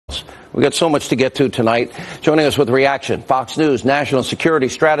We've got so much to get to tonight. Joining us with reaction, Fox News national security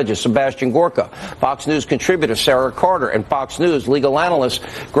strategist Sebastian Gorka, Fox News contributor Sarah Carter, and Fox News legal analyst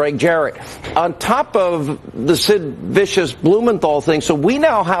Greg Jarrett. On top of the Sid Vicious Blumenthal thing, so we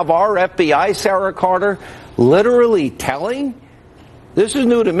now have our FBI, Sarah Carter, literally telling, this is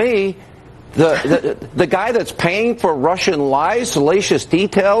new to me, the guy that's paying for Russian lies, salacious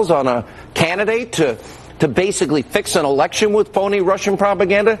details on a candidate to basically fix an election with phony Russian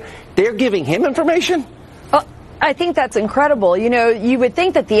propaganda, they're giving him information? I think that's incredible. You know, you would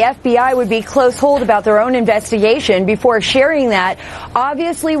think that the FBI would be close hold about their own investigation before sharing that,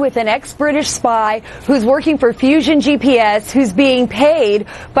 obviously with an ex-British spy who's working for Fusion GPS, who's being paid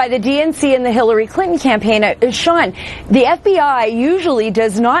by the DNC and the Hillary Clinton campaign. Sean, the FBI usually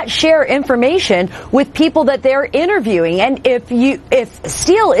does not share information with people that they're interviewing. And if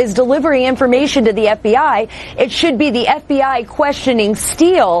Steele is delivering information to the FBI, it should be the FBI questioning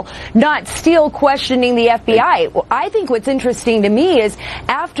Steele, not Steele questioning the FBI. I think what's interesting to me is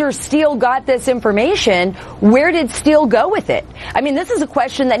after Steele got this information, where did Steele go with it? I mean, this is a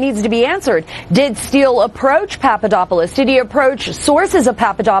question that needs to be answered. Did Steele approach Papadopoulos? Did he approach sources of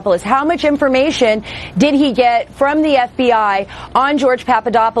Papadopoulos? How much information did he get from the FBI on George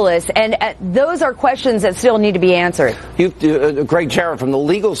Papadopoulos? And those are questions that still need to be answered. Greg Jarrett, from the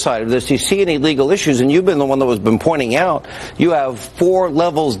legal side of this, do you see any legal issues? And you've been the one that has been pointing out you have 4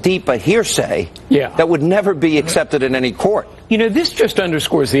 levels deep of hearsay that would never be accepted in any court. You know, this just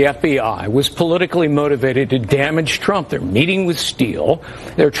underscores the FBI was politically motivated to damage Trump. They're meeting with Steele.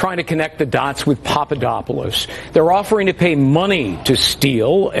 They're trying to connect the dots with Papadopoulos. They're offering to pay money to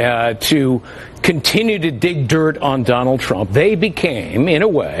Steele to continue to dig dirt on Donald Trump. They became, in a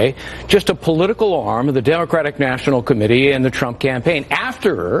way, just a political arm of the Democratic National Committee and the Trump campaign.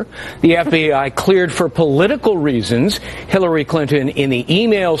 After the FBI cleared for political reasons Hillary Clinton in the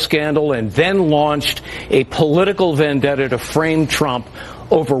email scandal and then launched a political vendetta to frame Trump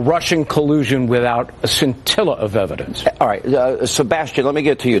over Russian collusion without a scintilla of evidence. All right, Sebastian, let me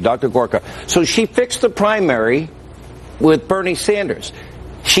get to you, Dr. Gorka. So she fixed the primary with Bernie Sanders.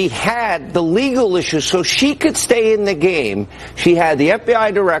 She had the legal issues so she could stay in the game. She had the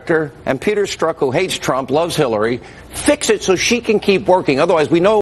FBI director and Peter Strzok, who hates Trump, loves Hillary, fix it so she can keep working. Otherwise, we know